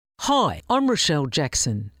Hi, I'm Rochelle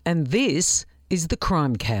Jackson, and this is The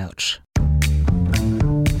Crime Couch.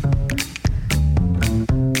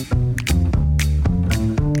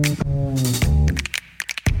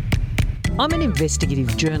 I'm an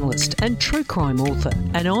investigative journalist and true crime author,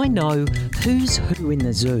 and I know who's who in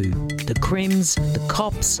the zoo, the crims, the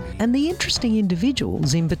cops, and the interesting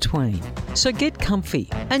individuals in between. So get comfy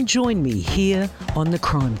and join me here on The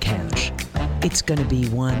Crime Couch. It's going to be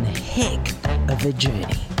one heck of a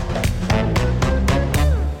journey.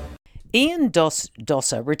 Ian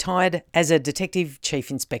Dosser retired as a Detective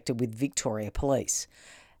Chief Inspector with Victoria Police.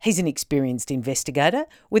 He's an experienced investigator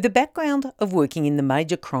with a background of working in the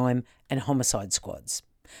major crime and homicide squads.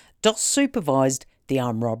 Doss supervised the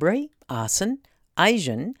armed robbery, arson,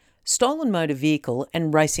 Asian, stolen motor vehicle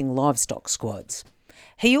and racing livestock squads.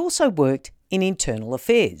 He also worked in internal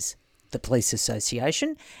affairs, the Police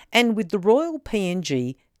Association, and with the Royal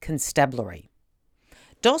PNG Constabulary.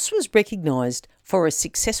 Doss was recognised for a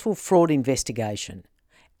successful fraud investigation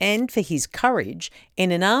and for his courage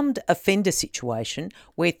in an armed offender situation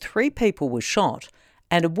where 3 people were shot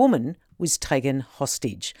and a woman was taken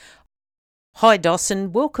hostage. Hi Doss,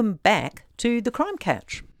 and welcome back to The Crime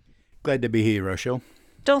Couch. Glad to be here, Rochelle.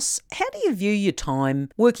 Doss, how do you view your time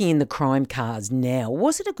working in the crime cars now?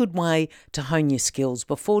 Was it a good way to hone your skills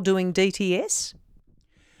before doing DTS?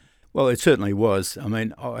 Well, it certainly was. I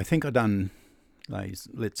mean, I think I've done,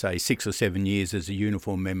 let's say, 6 or 7 years as a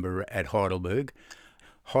uniform member at Heidelberg.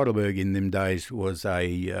 Heidelberg in them days was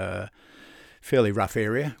a fairly rough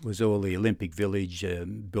area. It was all the Olympic Village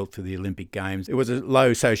built for the Olympic Games. It was a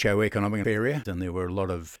low socio-economic area and there were a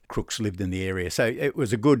lot of crooks lived in the area. So it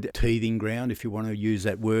was a good teething ground, if you want to use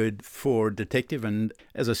that word, for a detective. And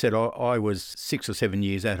as I said, I was 6 or 7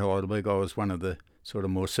 years at Heidelberg. I was one of the sort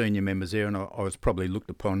of more senior members there and I was probably looked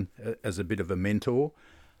upon as a bit of a mentor.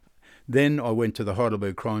 Then I went to the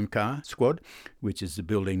Heidelberg Crime Car Squad, which is the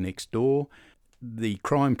building next door. The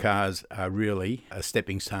crime cars are really a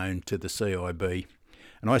stepping stone to the CIB.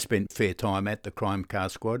 And I spent fair time at the crime car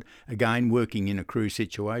squad, again working in a crew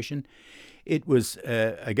situation. It was,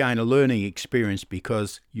 again, a learning experience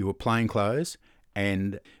because you were plainclothes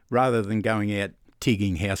and rather than going out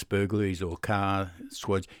tigging house burglaries or car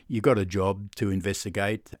squads, you got a job to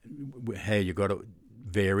investigate. How you got it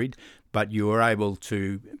varied, but you were able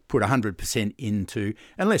to put 100% into,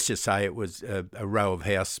 and let's just say it was a row of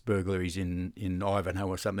house burglaries in Ivanhoe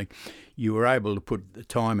or something, you were able to put the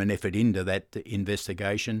time and effort into that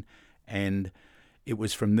investigation, and it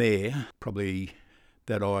was from there probably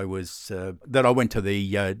that I went to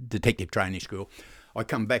the detective training school. I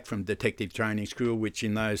come back from detective training school, which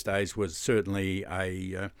in those days was certainly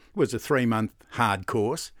a 3-month hard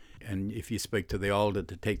course. And if you speak to the older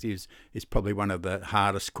detectives, it's probably one of the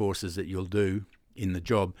hardest courses that you'll do in the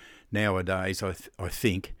job. Nowadays, I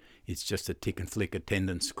think it's just a tick and flick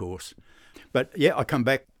attendance course. But yeah, I come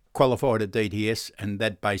back, qualified at DTS, and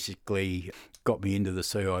that basically got me into the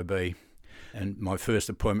CIB. And my first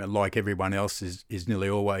appointment, like everyone else, is nearly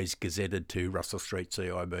always gazetted to Russell Street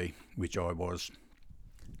CIB, which I was.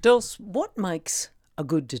 Doss, what makes a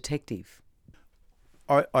good detective?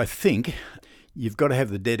 I think you've got to have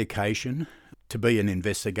the dedication to be an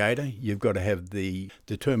investigator. You've got to have the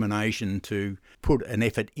determination to put an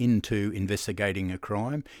effort into investigating a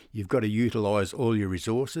crime. You've got to utilise all your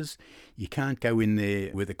resources. You can't go in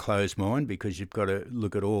there with a closed mind because you've got to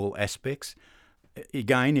look at all aspects.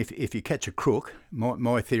 Again, if you catch a crook,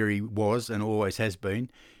 my theory was and always has been,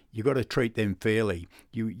 you've got to treat them fairly.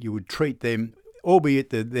 You would treat them, albeit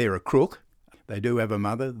that they're a crook. They do have a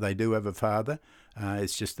mother, they do have a father.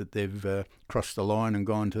 It's just that they've crossed the line and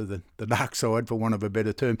gone to the dark side, for want of a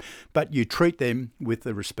better term. But you treat them with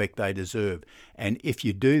the respect they deserve. And if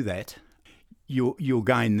you do that, you'll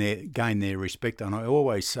gain their respect. And I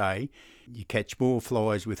always say you catch more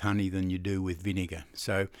flies with honey than you do with vinegar.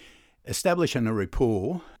 So establishing a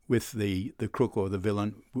rapport with the crook or the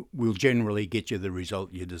villain will generally get you the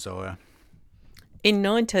result you desire. In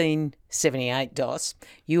 1978, Doss,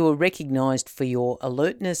 you were recognised for your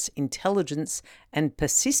alertness, intelligence and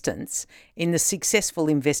persistence in the successful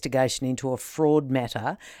investigation into a fraud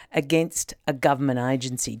matter against a government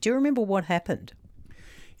agency. Do you remember what happened?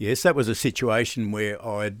 Yes, that was a situation where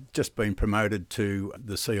I'd just been promoted to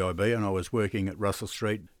the CIB and I was working at Russell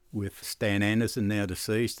Street with Stan Anderson, now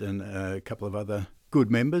deceased, and a couple of other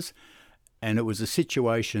good members. And it was a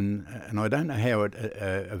situation, and I don't know how it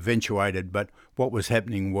eventuated, but what was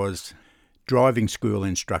happening was driving school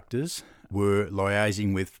instructors were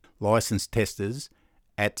liaising with licence testers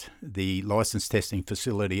at the licence testing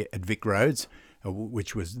facility at Vic Roads,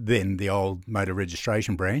 which was then the old motor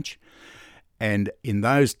registration branch. And in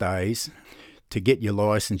those days, to get your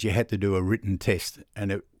licence, you had to do a written test,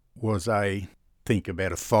 and it was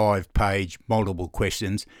about a 5-page multiple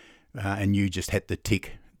questions, and you just had to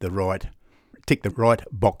tick the right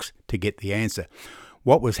box to get the answer.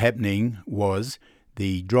 What was happening was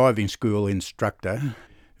the driving school instructor,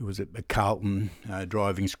 who was at a Carlton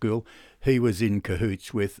driving school, he was in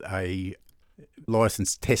cahoots with a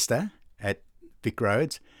licence tester at Vic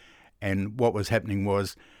Roads, and what was happening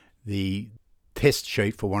was the test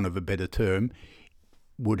sheet, for want of a better term,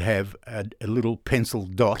 would have a little pencil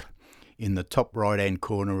dot in the top right-hand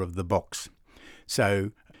corner of the box.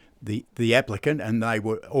 So the applicant, and they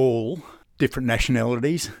were all different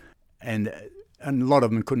nationalities, and a lot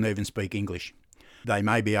of them couldn't even speak English. They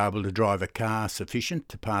may be able to drive a car sufficient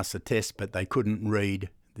to pass the test, but they couldn't read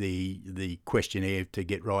the questionnaire to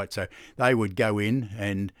get right. So they would go in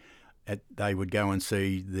and they would go and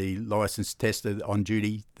see the licence tester on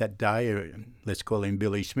duty that day, or let's call him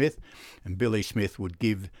Billy Smith, and Billy Smith would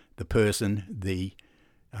give the person the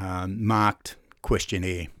marked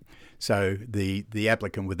questionnaire. So the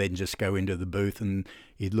applicant would then just go into the booth and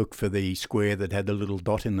he'd look for the square that had the little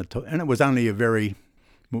dot in the top, and it was only a very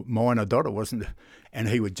minor dot, it wasn't, and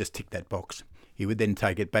he would just tick that box. He would then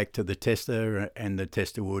take it back to the tester, and the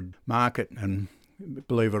tester would mark it, and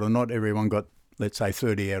believe it or not, everyone got, let's say,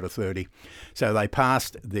 30 out of 30. So they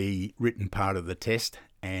passed the written part of the test,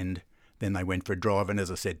 and then they went for a drive, and as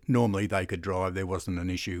I said, normally they could drive, there wasn't an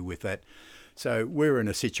issue with that. So we're in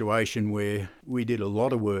a situation where we did a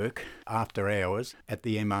lot of work after hours at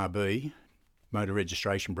the MRB, Motor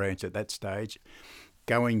Registration Branch at that stage,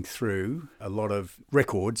 going through a lot of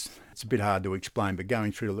records. It's a bit hard to explain, but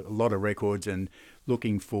going through a lot of records and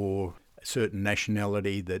looking for a certain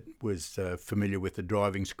nationality that was familiar with the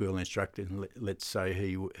driving school instructor. Let's say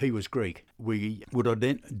he was Greek. We would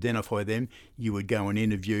identify them. You would go and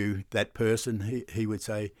interview that person. He would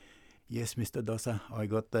say, "Yes, Mr. Dossa, I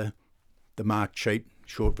got the marked sheet,"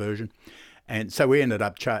 short version. And so we ended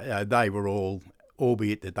up, they were all,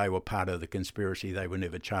 albeit that they were part of the conspiracy, they were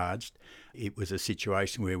never charged. It was a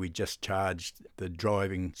situation where we just charged the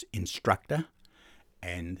driving instructor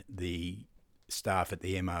and the staff at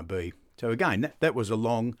the MRB. So again, it was a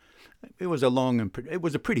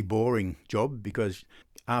pretty boring job, because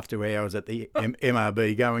after hours at the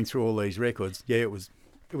MRB going through all these records, it was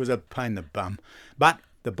a pain in the bum. But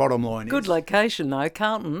the bottom line is... Good location though,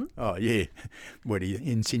 Carlton. Oh, yeah. What are you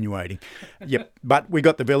insinuating? Yep. But we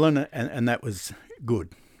got the villain, and that was good.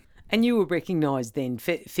 And you were recognised then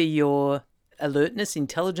for your alertness,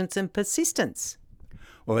 intelligence and persistence.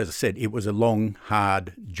 Well, as I said, it was a long,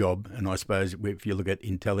 hard job, and I suppose if you look at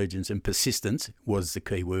intelligence and persistence was the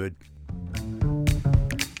key word.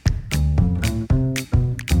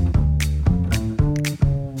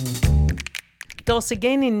 Dos,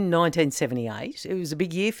 again in 1978, it was a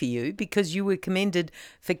big year for you because you were commended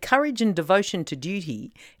for courage and devotion to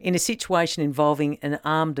duty in a situation involving an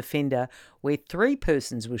armed offender where 3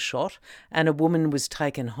 persons were shot and a woman was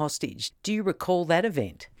taken hostage. Do you recall that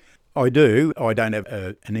event? I do. I don't have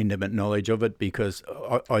an intimate knowledge of it, because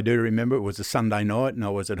I do remember it was a Sunday night and I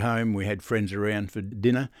was at home. We had friends around for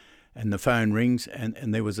dinner, and the phone rings, and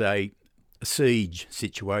there was a siege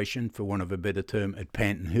situation, for want of a better term, at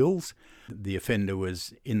Panton Hills. The offender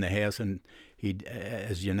was in the house, and he'd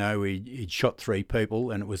shot 3 people,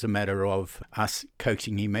 and it was a matter of us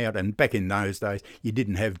coaxing him out. And back in those days, you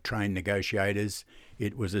didn't have trained negotiators.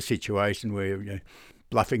 It was a situation where,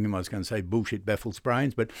 bluffing him, I was going to say bullshit baffles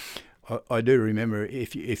brains, but I do remember,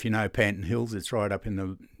 if you know Panton Hills, it's right up in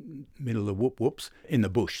the middle of whoops in the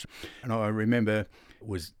bush. And I remember it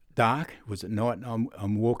was dark, it was at night, and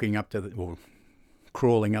I'm walking up to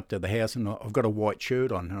crawling up to the house, and I've got a white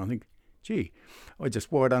shirt on, and I think, gee,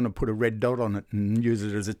 why don't I put a red dot on it and use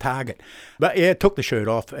it as a target? But yeah, took the shirt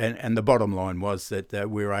off, and the bottom line was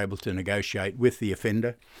that we were able to negotiate with the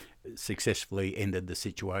offender, successfully ended the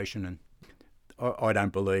situation, and I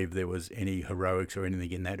don't believe there was any heroics or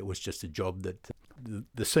anything in that. It was just a job that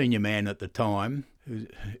the senior man at the time,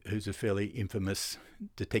 who's a fairly infamous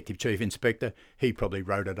detective chief inspector, he probably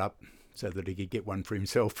wrote it up so that he could get one for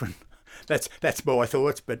himself. And that's my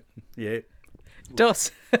thoughts, but yeah. Dos,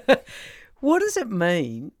 what does it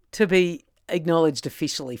mean to be acknowledged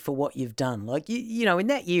officially for what you've done? Like, you know, in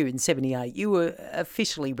that year, in 78, you were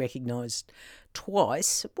officially recognised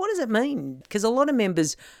twice. What does it mean? Because a lot of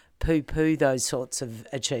members poo-poo those sorts of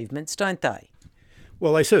achievements, don't they?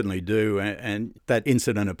 Well, they certainly do, and that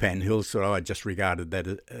incident at Panton Hills, so I just regarded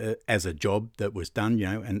that as a job that was done,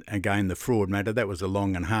 and again, the fraud matter, that was a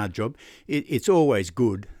long and hard job. It's always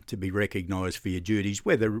good to be recognised for your duties,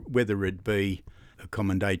 whether it be a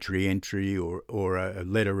commendatory entry or a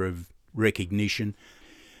letter of recognition.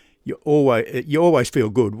 you always feel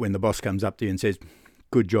good when the boss comes up to you and says,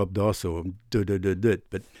 "Good job, Doss," or "do do do do."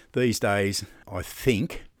 But these days, I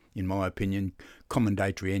think, in my opinion,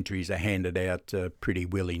 commendatory entries are handed out pretty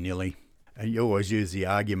willy-nilly. And you always use the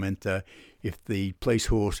argument, if the police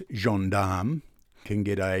horse gendarme can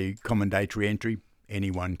get a commendatory entry,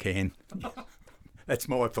 anyone can. That's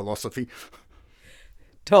my philosophy.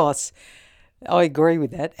 Doss, I agree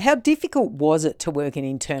with that. How difficult was it to work in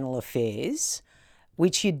internal affairs,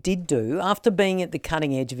 which you did do after being at the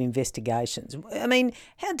cutting edge of investigations? I mean,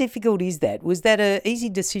 how difficult is that? Was that an easy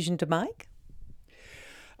decision to make?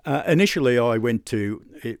 Initially, I went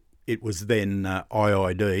to, it was then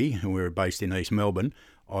IID, and we were based in East Melbourne.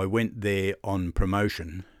 I went there on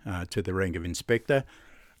promotion to the rank of inspector,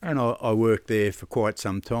 and I worked there for quite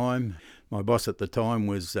some time. My boss at the time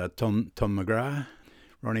was Tom McGrath.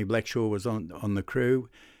 Ronnie Blackshaw was on the crew,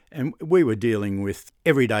 and we were dealing with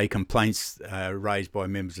everyday complaints raised by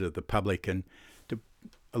members of the public, and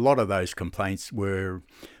a lot of those complaints were,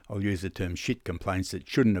 I'll use the term shit complaints, that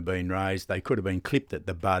shouldn't have been raised. They could have been clipped at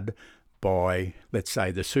the bud by, let's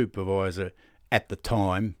say, the supervisor at the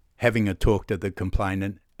time, having a talk to the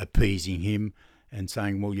complainant, appeasing him and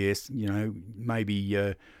saying, well, yes,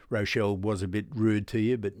 maybe Rochelle was a bit rude to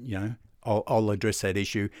you, but, I'll address that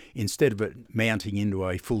issue, instead of it mounting into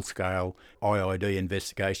a full-scale IID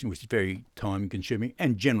investigation, which is very time-consuming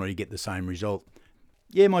and generally get the same result.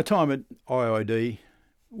 Yeah, my time at IID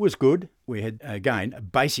was good. We had, again,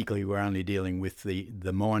 basically we're only dealing with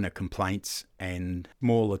the minor complaints and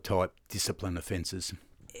smaller type discipline offences.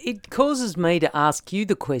 It causes me to ask you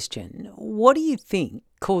the question, what do you think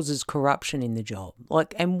causes corruption in the job?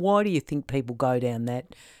 And why do you think people go down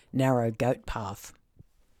that narrow goat path?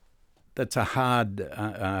 That's a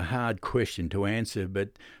hard question to answer, but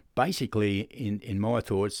basically, in my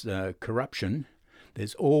thoughts, corruption.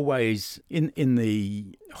 There's always in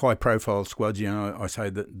the high-profile squads. I say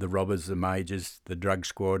that the robbers, the majors, the drug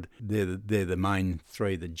squad. They're the main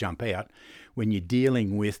three that jump out. When you're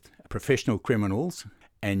dealing with professional criminals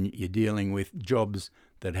and you're dealing with jobs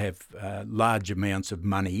that have large amounts of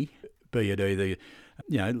money, be it either,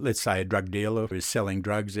 let's say a drug dealer is selling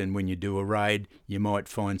drugs, and when you do a raid, you might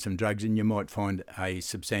find some drugs and you might find a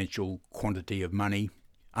substantial quantity of money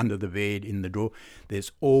under the bed, in the drawer.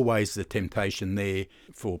 There's always the temptation there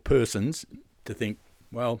for persons to think,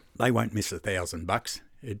 well, they won't miss $1,000.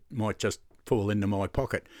 It might just fall into my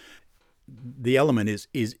pocket. The element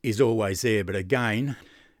is always there, but again,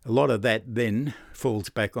 a lot of that then falls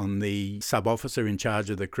back on the sub-officer in charge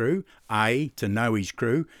of the crew, A, to know his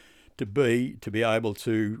crew, to B, to be able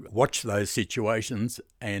to watch those situations.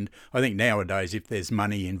 And I think nowadays, if there's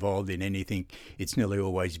money involved in anything, it's nearly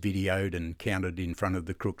always videoed and counted in front of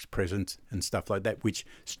the crook's presence and stuff like that, which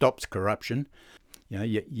stops corruption.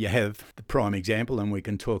 You have the prime example, and we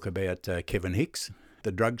can talk about Kevin Hicks,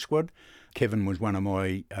 the drug squad. Kevin was one of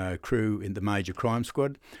my crew in the major crime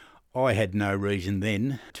squad. I had no reason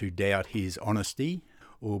then to doubt his honesty,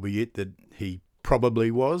 albeit that he probably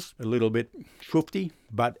was a little bit shufty,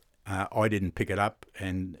 but I didn't pick it up,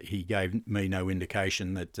 and he gave me no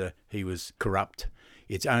indication that he was corrupt.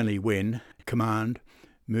 It's only when Command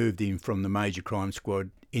moved him from the major crime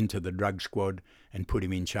squad into the drug squad and put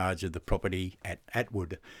him in charge of the property at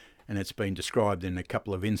Atwood. And it's been described in a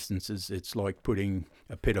couple of instances. It's like putting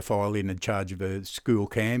a pedophile in charge of a school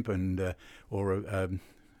camp, and I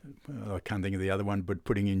can't think of the other one, but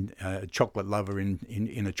putting in a chocolate lover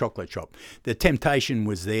in a chocolate shop. The temptation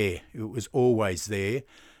was there. It was always there.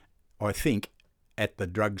 I think at the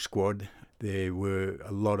drug squad there were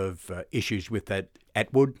a lot of issues with that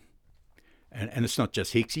Atwood, and it's not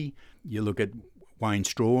just Hicksy. You look at Wayne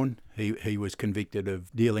Strawn, he was convicted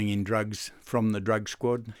of dealing in drugs from the drug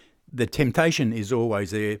squad. The temptation is always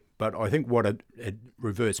there, but I think what it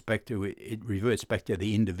reverts back to, it reverts back to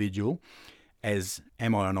the individual. As,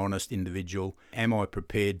 am I an honest individual? Am I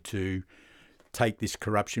prepared to take this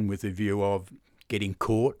corruption with the view of getting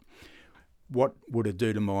caught? What would it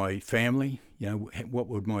do to my family? What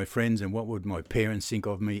would my friends and what would my parents think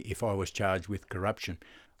of me if I was charged with corruption?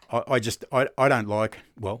 I don't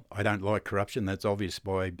like corruption. That's obvious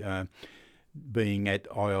by being at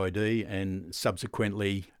IID, and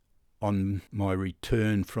subsequently on my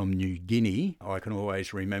return from New Guinea. I can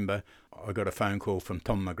always remember I got a phone call from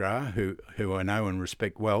Tom McGrath, who I know and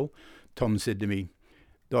respect well. Tom said to me,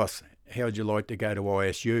 "Doss, how would you like to go to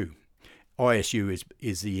ISU?" ISU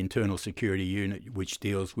is the internal security unit which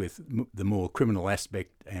deals with the more criminal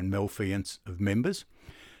aspect and malfeasance of members.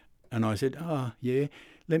 And I said, "Oh, yeah,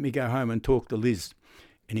 let me go home and talk to Liz."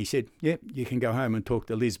 And he said, "Yep, you can go home and talk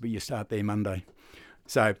to Liz, but you start there Monday."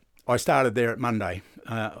 So I started there at Monday,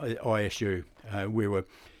 ISU. We were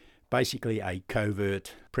basically a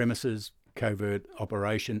covert premises, covert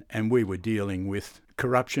operation, and we were dealing with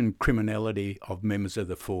corruption, criminality of members of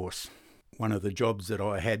the force. One of the jobs that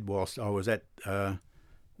I had whilst I was at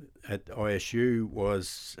ISU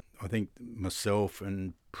was, I think, myself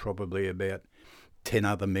and probably about 10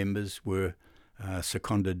 other members were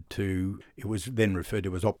seconded to, it was then referred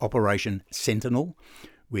to as Operation Sentinel,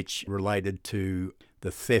 which related to the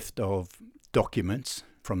theft of documents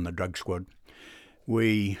from the drug squad.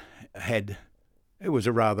 It was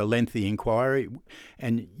a rather lengthy inquiry,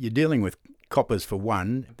 and you're dealing with coppers for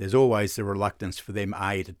one. There's always the reluctance for them,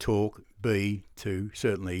 A, to talk, B, to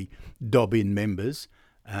certainly dob in members,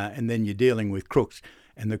 and then you're dealing with crooks.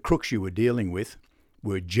 And the crooks you were dealing with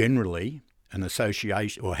were generally an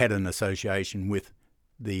association, or had an association with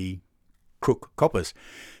the crook coppers.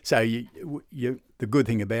 So the good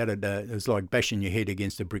thing about it is like bashing your head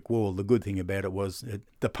against a brick wall. The good thing about it was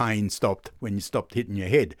the pain stopped when you stopped hitting your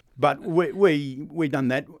head. But we done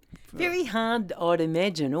that. Very hard, I'd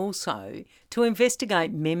imagine, also to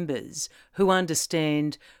investigate members who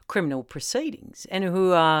understand criminal proceedings and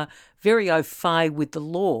who are very au fait with the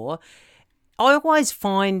law. I always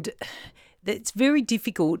find that it's very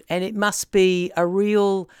difficult, and it must be a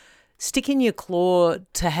real stick in your claw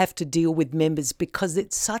to have to deal with members because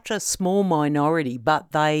it's such a small minority,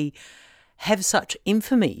 but they have such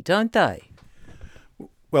infamy, don't they?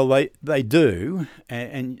 Well, they do,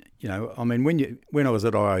 and you know, I mean, when I was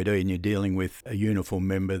at IOD and you're dealing with a uniform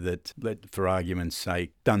member that, for argument's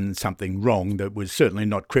sake, done something wrong that was certainly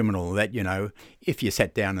not criminal, that, you know, if you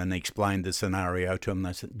sat down and explained the scenario to them,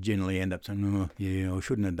 they generally end up saying, "Oh, yeah, I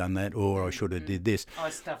shouldn't have done that," or "I should have did this." I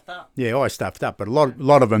stuffed up. Yeah, I stuffed up, but a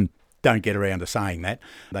lot of them don't get around to saying that.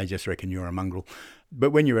 They just reckon you're a mongrel.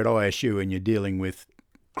 But when you're at ISU and you're dealing with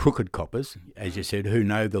crooked coppers, as you said, who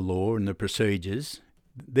know the law and the procedures,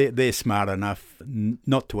 they're smart enough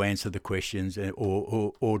not to answer the questions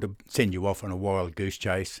or to send you off on a wild goose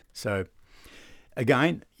chase. So,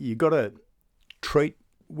 again, you've got to treat,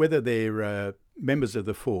 whether they're members of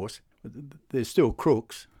the force, they're still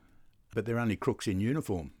crooks, but they're only crooks in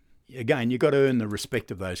uniform. Again, you've got to earn the respect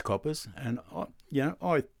of those coppers, and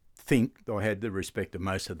I think I had the respect of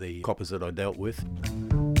most of the coppers that I dealt with.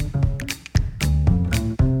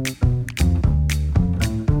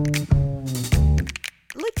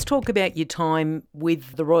 Let's talk about your time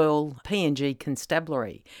with the Royal PNG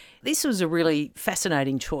Constabulary. This was a really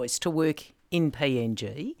fascinating choice to work in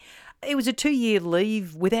PNG. It was a 2-year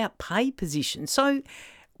leave without pay position. So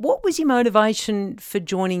what was your motivation for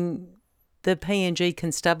joining the PNG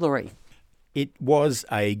Constabulary? It was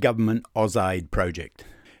a government AusAid project.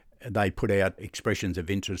 They put out expressions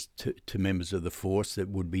of interest to members of the force that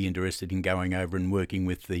would be interested in going over and working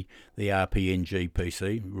with the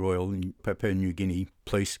RPNG-PC, Royal Papua New Guinea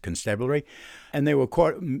Police Constabulary. And there were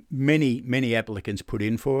quite many applicants put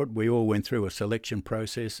in for it. We all went through a selection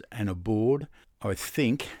process and a board. I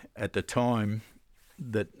think at the time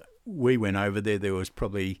that we went over there was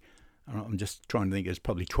probably, I'm just trying to think, there's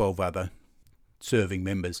probably 12 other serving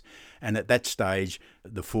members, and at that stage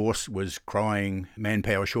the force was crying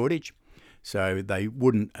manpower shortage, so they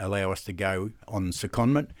wouldn't allow us to go on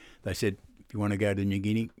secondment. They said, if you want to go to New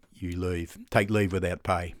Guinea, you take leave without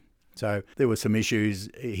pay. So there were some issues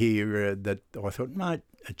here that I thought, mate,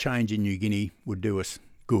 a change in New Guinea would do us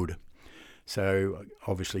good. So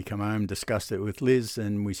obviously come home, discussed it with Liz,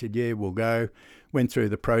 and we said, yeah, we'll go. Went through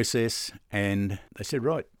the process, and they said,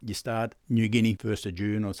 right, you start New Guinea 1st of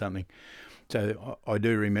June or something. So I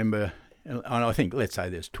do remember, and I think, let's say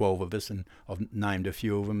there's 12 of us, and I've named a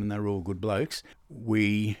few of them, and they're all good blokes.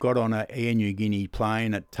 We got on an Air New Guinea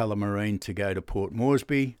plane at Tullamarine to go to Port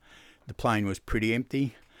Moresby. The plane was pretty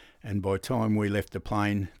empty, and by the time we left the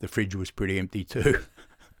plane, the fridge was pretty empty too.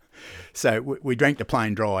 So we drank the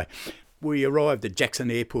plane dry. We arrived at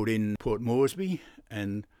Jackson Airport in Port Moresby,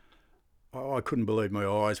 and I couldn't believe my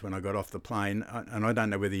eyes when I got off the plane. And I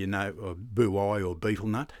don't know whether you know buoy or beetle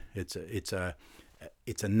nut. It's a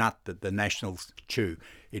nut that the Nationals chew.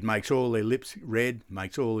 It makes all their lips red,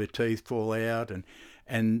 makes all their teeth fall out,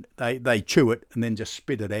 and they chew it and then just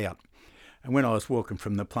spit it out. And when I was walking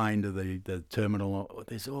from the plane to the terminal,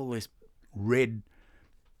 there's all this red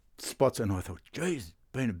spots, and I thought, geez,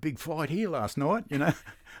 been a big fight here last night, you know.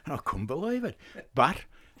 And I couldn't believe it. But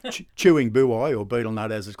chewing buoy or beetle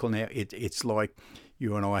nut, as it's called now, it's like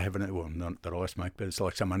you and I having well, not that I smoke, but it's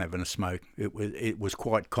like someone having a smoke. It was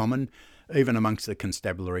quite common, even amongst the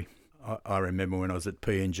constabulary. I remember when I was at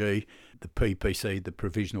PNG, the PPC, the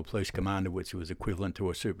Provisional Police Commander, which was equivalent to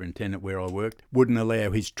a superintendent where I worked, wouldn't allow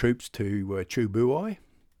his troops to chew buoy.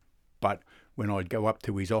 But when I'd go up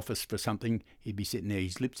to his office for something, he'd be sitting there,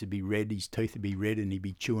 his lips would be red, his teeth would be red, and he'd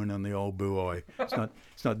be chewing on the old boo-eye.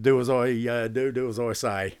 It's not do as I do as I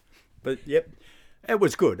say. But, yep, it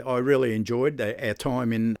was good. I really enjoyed our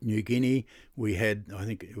time in New Guinea. We had, I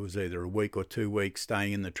think it was either a week or 2 weeks,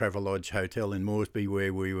 staying in the Travelodge Hotel in Moresby,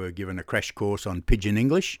 where we were given a crash course on Pidgin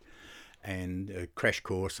English and a crash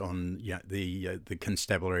course on the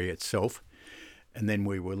constabulary itself. And then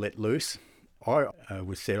we were let loose. I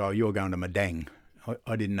was said, oh, you're going to Madang.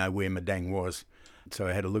 I didn't know where Madang was. So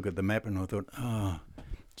I had a look at the map and I thought, oh,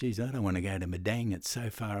 geez, I don't want to go to Madang. It's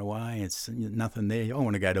so far away. It's nothing there. I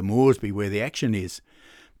want to go to Moresby where the action is.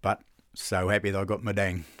 But so happy that I got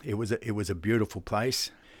Madang. It was a beautiful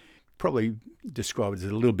place. Probably described as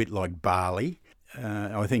a little bit like Bali.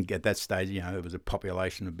 I think at that stage, there was a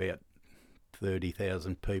population of about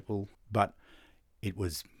 30,000 people. But it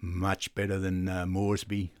was much better than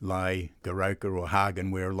Moresby, Lae, Goroka or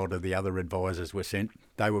Hagen, where a lot of the other advisors were sent.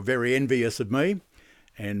 They were very envious of me.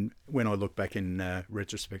 And when I look back in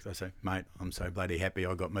retrospect, I say, mate, I'm so bloody happy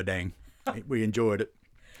I got Madang. We enjoyed it.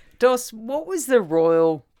 Dos, what was the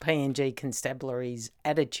Royal PNG Constabulary's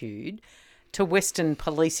attitude to Western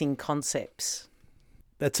policing concepts?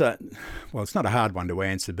 It's not a hard one to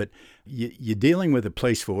answer, but you're dealing with a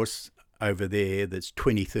police force over there that's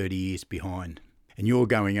 20, 30 years behind. And you're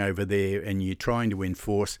going over there and you're trying to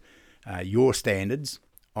enforce your standards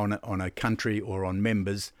on a country or on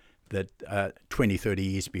members that are 20, 30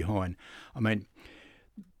 years behind. I mean,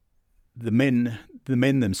 the men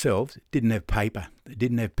themselves didn't have paper. They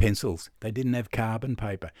didn't have pencils. They didn't have carbon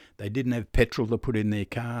paper. They didn't have petrol to put in their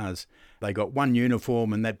cars. They got one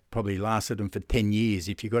uniform and that probably lasted them for 10 years.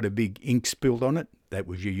 If you got a big ink spilled on it, that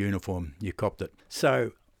was your uniform. You copped it.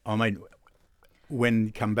 So, I mean, when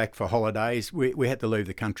you come back for holidays, we had to leave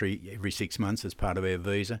the country every 6 months as part of our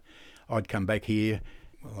visa. I'd come back here.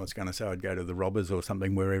 Well, I was going to say I'd go to the robbers or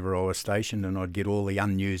something wherever I was stationed, and I'd get all the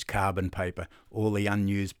unused carbon paper, all the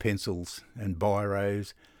unused pencils and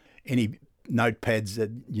biros, any notepads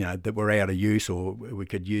that were out of use or we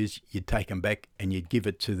could use. You'd take them back and you'd give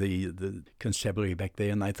it to the constabulary back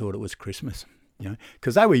there, and they thought it was Christmas.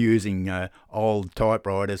 Because they were using old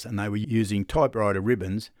typewriters and they were using typewriter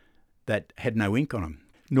ribbons that had no ink on them.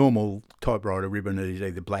 Normal typewriter ribbon is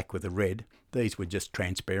either black with a red. These were just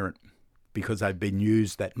transparent because they'd been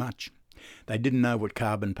used that much. They didn't know what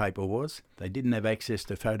carbon paper was. They didn't have access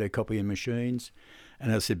to photocopying machines.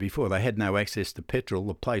 And as I said before, they had no access to petrol.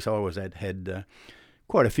 The place I was at had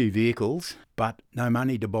quite a few vehicles, but no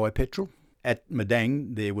money to buy petrol. At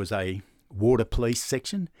Madang, there was a water police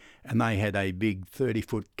section, and they had a big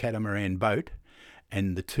 30-foot catamaran boat.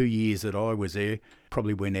 And the 2 years that I was there,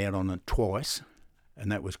 probably went out on it twice, and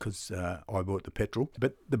that was because I bought the petrol.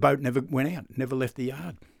 But the boat never went out, never left the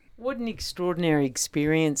yard. What an extraordinary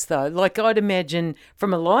experience, though. Like, I'd imagine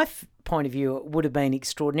from a life point of view, it would have been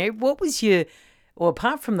extraordinary. What was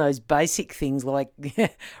apart from those basic things like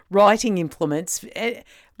writing implements,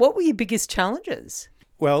 what were your biggest challenges?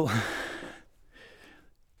 Well,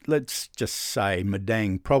 let's just say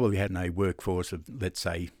Madang probably had a workforce of, let's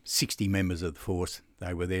say, 60 members of the force.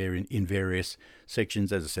 They were there in various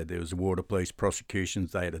sections. As I said, there was water police,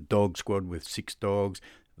 prosecutions. They had a dog squad with 6 dogs.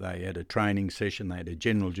 They had a training session. They had a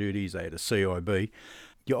general duties. They had a CIB.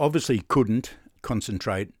 You obviously couldn't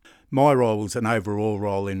concentrate. My role was an overall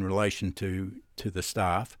role in relation to the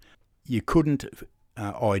staff. You couldn't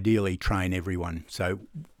ideally train everyone. So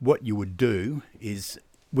what you would do is,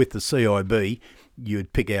 with the CIB,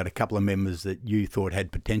 you'd pick out a couple of members that you thought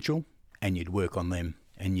had potential and you'd work on them.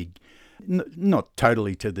 And you'd, not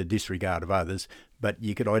totally to the disregard of others, but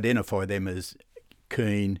you could identify them as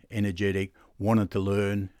keen, energetic, wanted to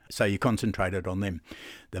learn, so you concentrated on them.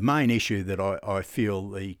 The main issue that I feel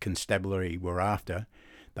the constabulary were after,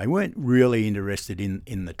 they weren't really interested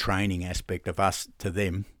in the training aspect of us to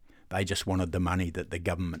them. They just wanted the money that the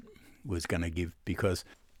government was going to give, because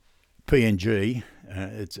PNG,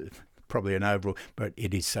 it's probably an overall, but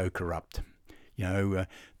it is so corrupt.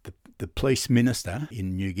 The police minister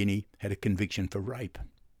in New Guinea had a conviction for rape.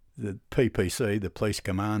 The PPC, the police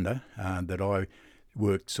commander that I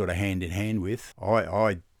worked sort of hand in hand with,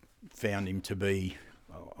 I found him to be,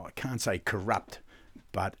 I can't say corrupt,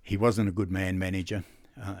 but he wasn't a good man manager.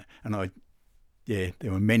 There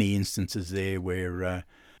were many instances there where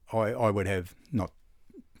I would have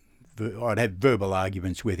I'd have verbal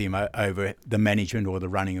arguments with him over the management or the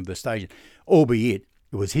running of the station, albeit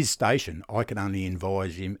it was his station. I could only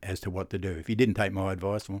advise him as to what to do. If he didn't take my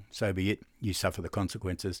advice, well, so be it. You suffer the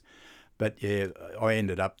consequences. But yeah, we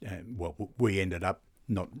ended up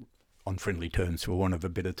not on friendly terms, for want of a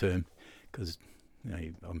better term, because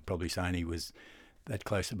I'm probably saying he was that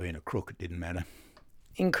close to being a crook, it didn't matter.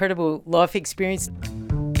 Incredible life experience.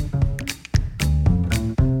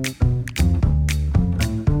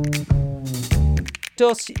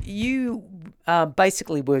 Dos, you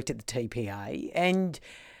basically worked at the TPA, and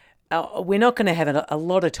we're not going to have a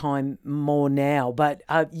lot of time more now, but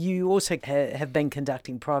you also have been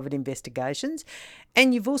conducting private investigations,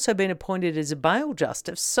 and you've also been appointed as a bail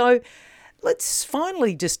justice. So let's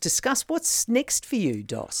finally just discuss what's next for you,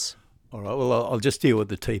 Dos. All right, well, I'll just deal with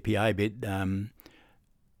the TPA bit.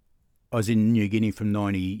 I was in New Guinea from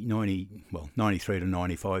 93 to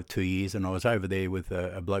 95, 2 years, and I was over there with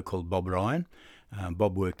a bloke called Bob Ryan.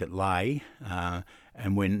 Bob worked at Lay,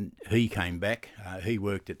 and when he came back, he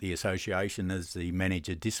worked at the association as the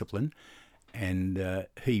manager discipline, and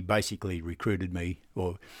he basically recruited me,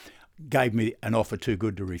 or gave me an offer too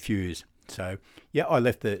good to refuse. So, yeah, I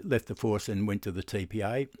left the force and went to the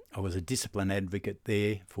TPA. I was a discipline advocate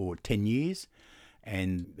there for 10 years,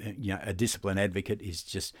 and a discipline advocate is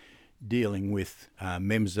just dealing with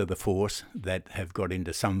members of the force that have got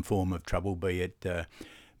into some form of trouble, be it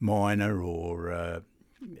minor or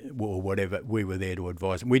whatever. We were there to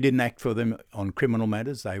advise them. We didn't act for them on criminal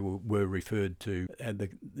matters. They were referred to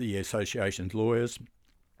the association's lawyers.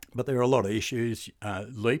 But there are a lot of issues.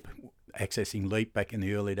 LEAP, accessing LEAP back in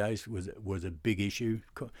the early days was a big issue.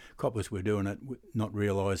 Coppers were doing it, not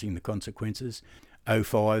realising the consequences.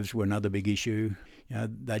 05s were another big issue.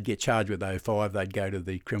 They'd get charged with 05, they'd go to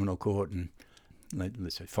the criminal court and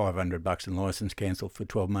let's say $500 and licence cancelled for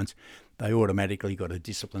 12 months. They automatically got a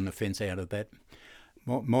discipline offence out of that.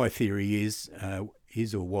 My theory is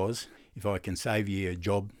or was, if I can save you a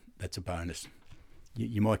job, that's a bonus.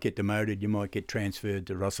 You might get demoted, you might get transferred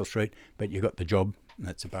to Russell Street, but you got the job, and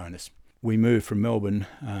that's a bonus. We moved from Melbourne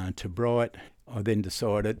to Bright. I then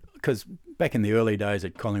decided, because back in the early days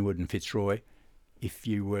at Collingwood and Fitzroy, if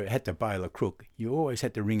you had to bail a crook, you always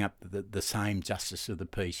had to ring up the same justice of the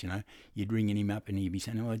peace, You'd ring him up and he'd be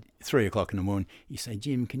saying, 3 o'clock in the morning, you say,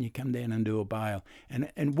 Jim, can you come down and do a bail?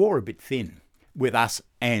 And wore a bit thin with us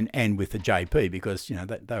and with the JP because,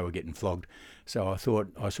 they were getting flogged. So I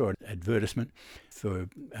saw an advertisement for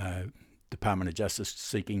Department of Justice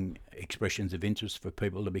seeking expressions of interest for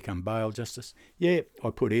people to become bail justice. Yeah,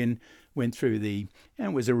 I put in, went through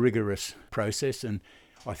it was a rigorous process, and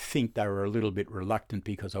I think they were a little bit reluctant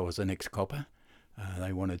because I was an ex-copper.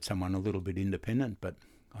 They wanted someone a little bit independent, but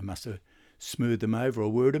I must have smoothed them over or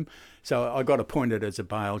wooed them. So I got appointed as a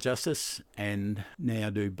bail justice and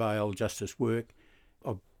now do bail justice work.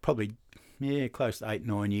 I've probably, close to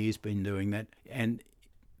 8-9 years been doing that. And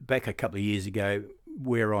back a couple of years ago,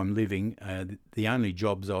 where I'm living, the only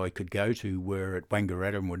jobs I could go to were at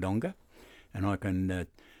Wangaratta and Wodonga. And I can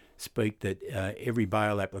speak that every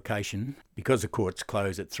bail application, because the courts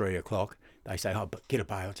close at 3 o'clock, they say, but get a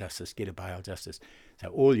bail justice. So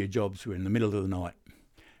all your jobs were in the middle of the night.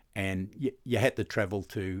 And you had to travel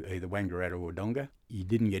to either Wangaratta or Wodonga. You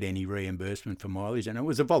didn't get any reimbursement for mileage, and it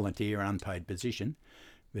was a volunteer, unpaid position.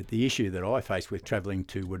 But the issue that I faced with travelling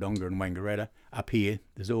to Wodonga and Wangaratta, up here,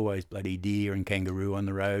 there's always bloody deer and kangaroo on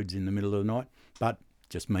the roads in the middle of the night, but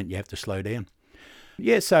just meant you have to slow down.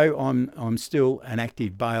 Yeah, so I'm still an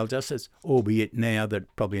active bail justice, albeit now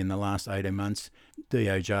that probably in the last 18 months,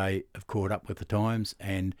 DOJ have caught up with the times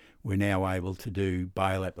and we're now able to do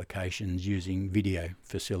bail applications using video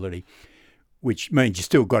facility, which means you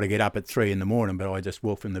still got to get up at 3 in the morning, but I just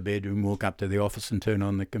walk from the bedroom, walk up to the office and turn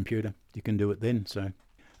on the computer. You can do it then, so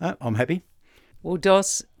I'm happy. Well,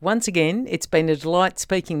 Dos, once again, it's been a delight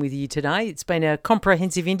speaking with you today. It's been a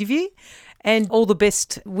comprehensive interview, and all the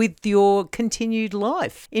best with your continued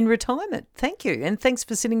life in retirement. Thank you, and thanks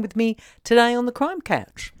for sitting with me today on the Crime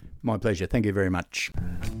Couch. My pleasure. Thank you very much.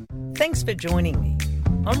 Thanks for joining me.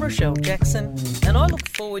 I'm Rochelle Jackson, and I look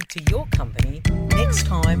forward to your company next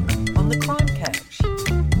time on the Crime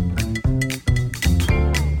Couch.